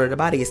getting older. The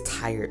body is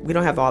tired. We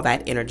don't have all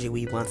that energy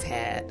we once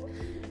had.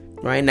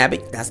 Right? And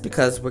that's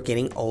because we're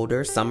getting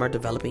older. Some are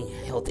developing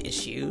health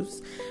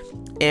issues.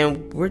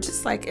 And we're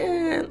just like,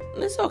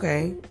 it's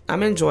okay.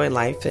 I'm enjoying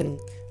life and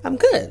I'm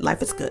good.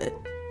 Life is good.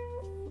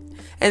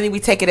 And then we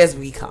take it as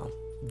we come.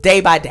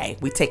 Day by day,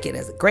 we take it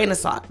as a grain of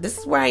salt. This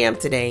is where I am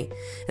today,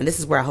 and this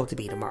is where I hope to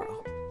be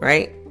tomorrow,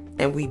 right?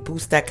 And we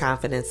boost that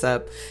confidence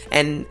up.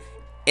 And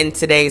in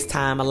today's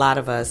time, a lot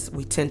of us,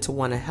 we tend to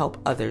want to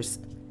help others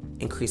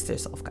increase their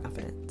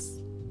self-confidence.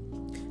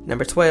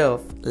 Number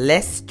 12,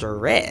 less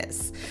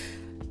stress.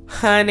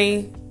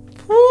 Honey,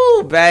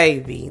 whoo,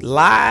 baby,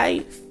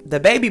 life. The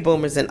baby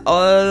boomers and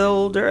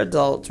older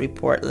adults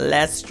report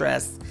less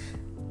stress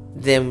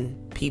than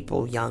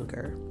people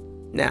younger.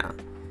 Now,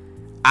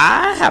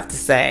 I have to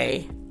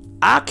say,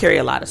 I carry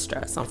a lot of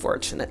stress,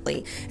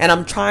 unfortunately. And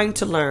I'm trying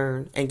to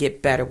learn and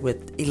get better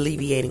with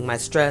alleviating my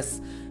stress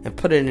and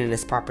putting it in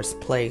its proper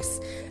place.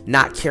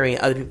 Not carrying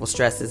other people's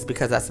stresses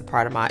because that's a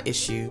part of my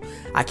issue.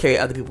 I carry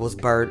other people's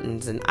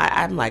burdens. And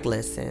I'm like,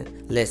 listen.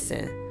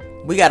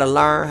 We got to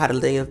learn how to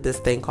live this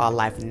thing called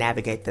life and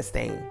navigate this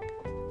thing.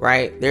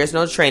 Right? There's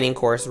no training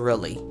course,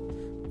 really.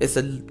 It's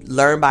a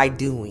learn by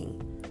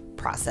doing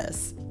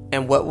process.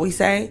 And what we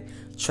say?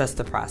 Trust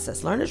the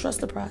process. Learn to trust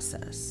the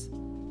process,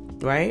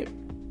 right?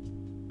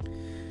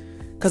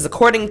 Because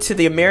according to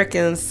the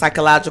American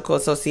Psychological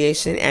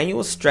Association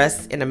Annual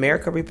Stress in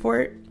America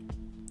report,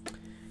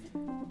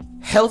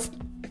 health,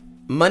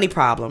 money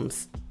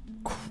problems,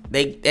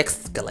 they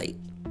escalate,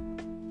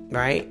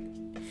 right?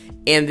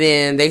 And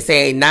then they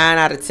say 9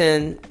 out of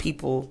 10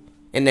 people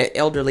in the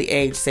elderly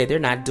age say they're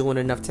not doing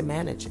enough to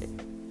manage it.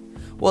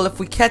 Well, if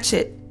we catch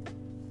it,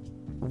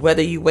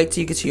 whether you wait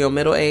till you get to your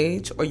middle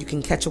age or you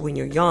can catch it when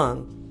you're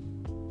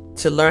young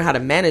to learn how to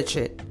manage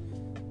it,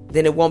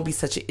 then it won't be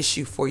such an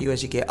issue for you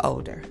as you get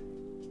older.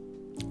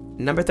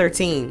 Number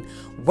 13,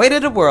 weight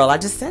of the world. I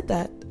just said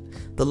that.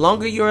 The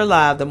longer you're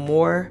alive, the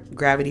more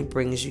gravity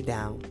brings you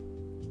down.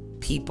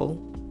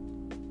 People,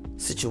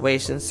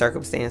 situations,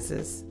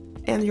 circumstances,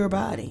 and your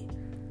body.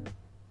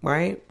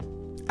 Right?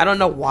 I don't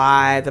know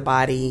why the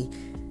body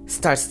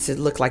starts to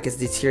look like it's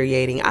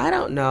deteriorating. I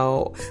don't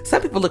know.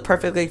 Some people look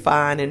perfectly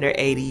fine in their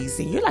 80s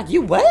and you're like,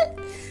 you what?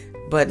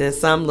 But then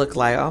some look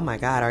like, oh my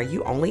God, are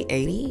you only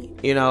 80?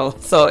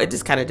 So it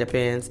just kind of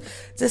depends.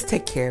 Just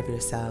take care of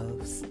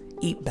yourselves.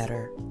 Eat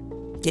better.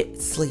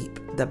 Get sleep.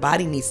 The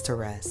body needs to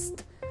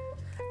rest.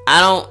 I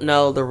don't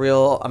know the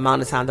real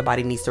amount of time the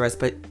body needs to rest,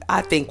 but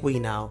I think we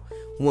know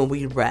when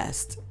we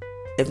rest.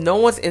 If no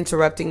one's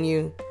interrupting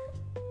you,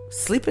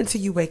 sleep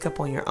until you wake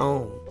up on your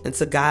own.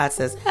 Until God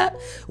says,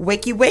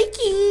 wakey,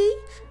 wakey.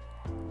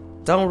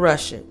 Don't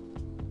rush it.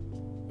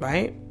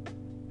 Right?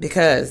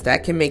 Because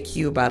that can make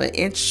you about 1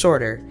 inch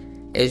shorter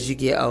as you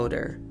get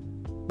older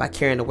by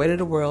carrying the weight of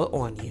the world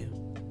on you.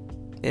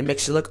 It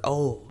makes you look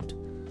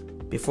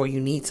old before you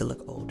need to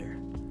look older.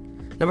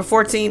 Number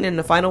 14 and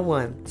the final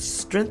one,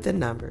 strength in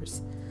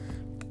numbers.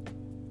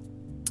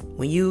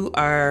 When you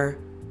are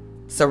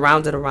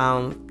surrounded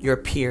around your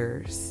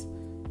peers,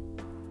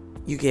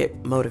 you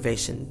get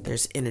motivation.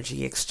 There's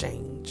energy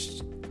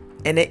exchanged.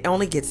 And it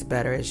only gets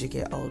better as you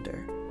get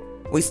older.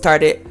 We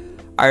started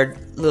our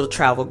little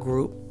travel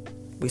group.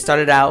 We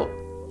started out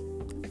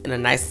in a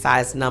nice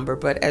size number,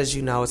 but as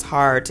you know, it's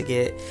hard to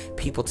get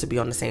people to be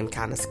on the same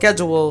kind of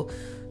schedule,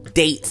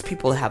 dates.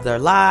 People have their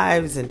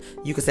lives, and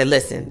you can say,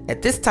 listen,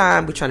 at this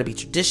time, we're trying to be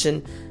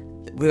tradition.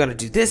 We're going to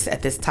do this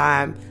at this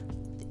time.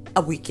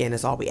 a weekend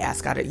is all we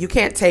ask out of it. You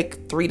can't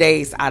take 3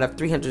 days out of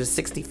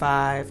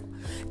 365,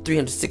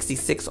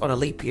 366 on a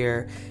leap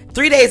year,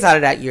 3 days out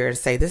of that year and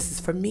say, this is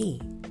for me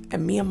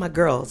and me and my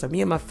girls or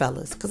me and my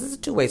fellas, because it's a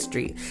two-way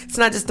street. It's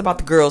not just about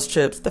the girls'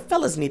 trips. The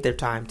fellas need their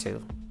time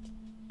too,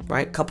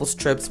 right? Couples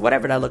trips,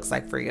 whatever that looks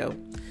like for you.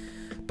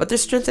 But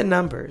there's strength in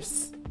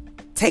numbers.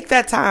 Take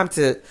that time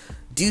to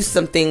do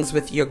some things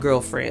with your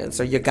girlfriends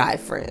or your guy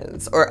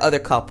friends or other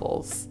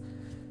couples.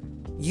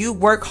 You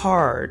work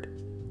hard.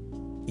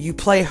 You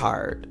play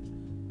hard.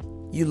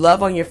 You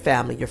love on your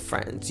family, your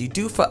friends. You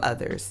do for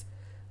others.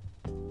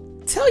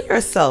 Tell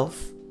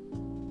yourself,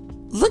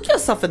 look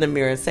yourself in the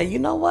mirror and say, you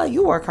know what?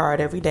 You work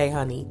hard every day,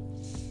 honey.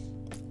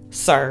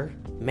 Sir,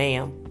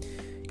 ma'am.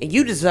 And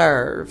you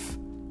deserve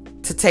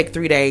to take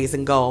 3 days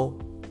and go,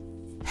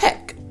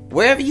 heck,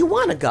 wherever you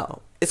want to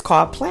go. It's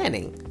called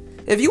planning.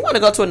 If you want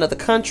to go to another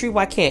country,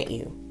 why can't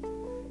you?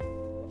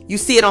 You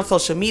see it on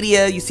social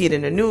media. You see it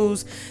in the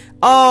news.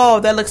 Oh,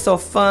 that looks so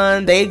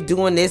fun. They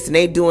doing this and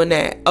they doing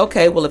that.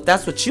 Okay, well, if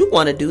that's what you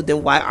want to do,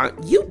 then why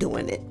aren't you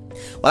doing it?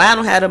 Well, I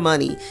don't have the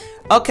money.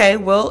 Okay,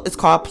 well, it's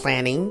called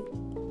planning,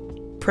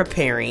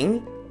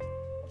 preparing,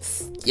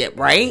 yeah,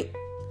 right?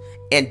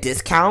 And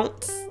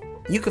discounts.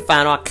 You can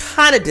find all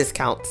kind of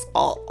discounts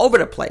all over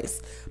the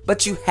place.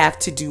 But you have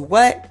to do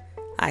what?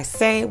 I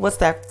say, what's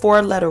that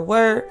 4-letter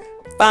word?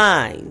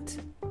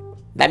 Find.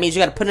 That means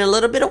you got to put in a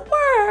little bit of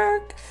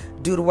work.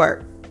 Do the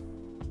work.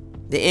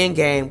 The end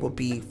game will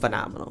be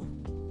phenomenal.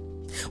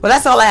 Well,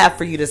 that's all I have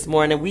for you this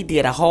morning. We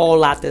did a whole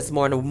lot this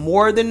morning,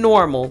 more than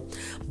normal,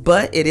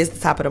 but it is the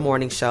top of the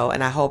morning show,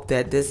 and I hope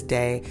that this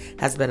day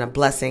has been a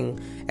blessing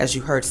as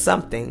you heard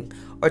something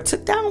or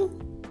took down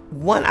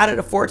 1 out of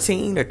the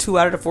 14 or 2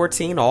 out of the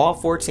 14 or all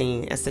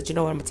 14 and said, you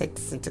know what, I'm going to take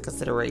this into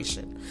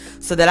consideration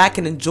so that I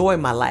can enjoy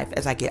my life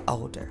as I get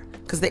older.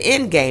 Because the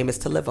end game is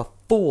to live a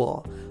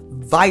full,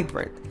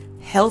 vibrant,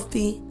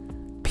 healthy,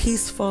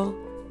 peaceful,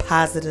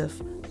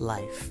 positive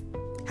life.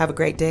 Have a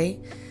great day.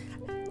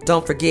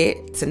 Don't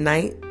forget,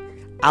 tonight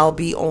I'll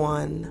be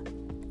on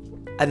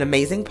an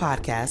amazing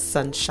podcast,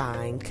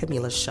 Sunshine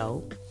Camila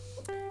Show.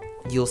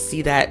 You'll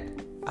see that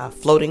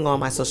floating on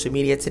my social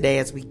media today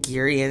as we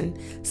gear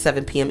in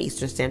 7 p.m.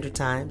 Eastern Standard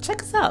Time.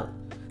 Check us out.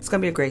 It's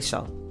going to be a great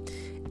show.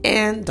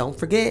 And don't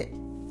forget,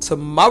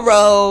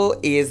 tomorrow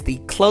is the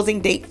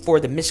closing date for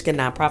the Michigan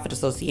Nonprofit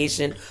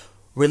Association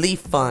Relief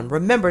Fund.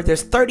 Remember,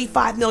 there's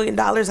 $35 million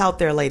out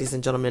there, ladies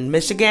and gentlemen.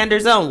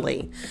 Michiganders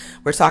only.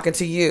 We're talking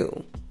to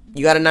you.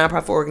 You got a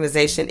nonprofit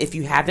organization. If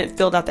you haven't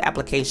filled out the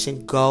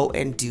application, go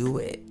and do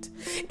it.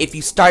 If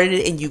you started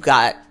it and you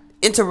got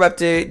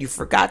interrupted, you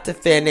forgot to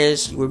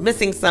finish, you were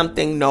missing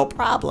something, no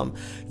problem.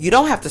 You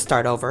don't have to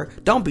start over.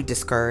 Don't be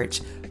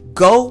discouraged.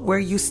 Go where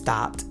you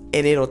stopped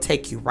and it'll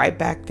take you right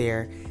back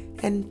there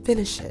and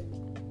finish it.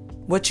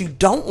 What you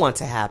don't want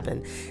to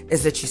happen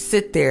is that you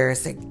sit there and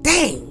say,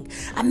 dang,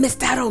 I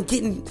missed out on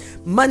getting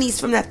monies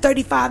from that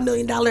 $35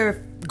 million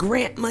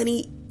grant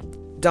money.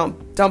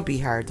 Don't be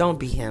her. Don't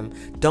be him.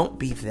 Don't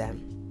be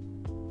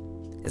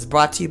them. It's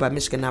brought to you by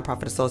Michigan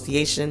Nonprofit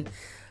Association,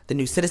 the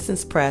New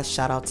Citizens Press.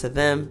 Shout out to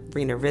them,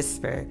 Rena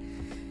Risper.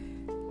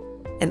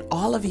 And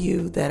all of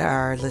you that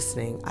are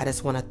listening, I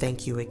just want to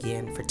thank you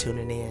again for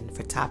tuning in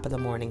for Top of the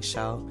Morning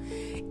Show.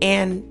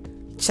 And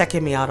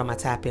checking me out on my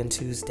Tap In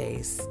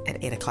Tuesdays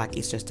at 8 o'clock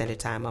Eastern Standard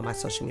Time on my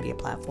social media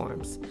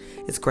platforms.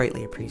 It's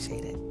greatly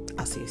appreciated.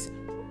 I'll see you soon.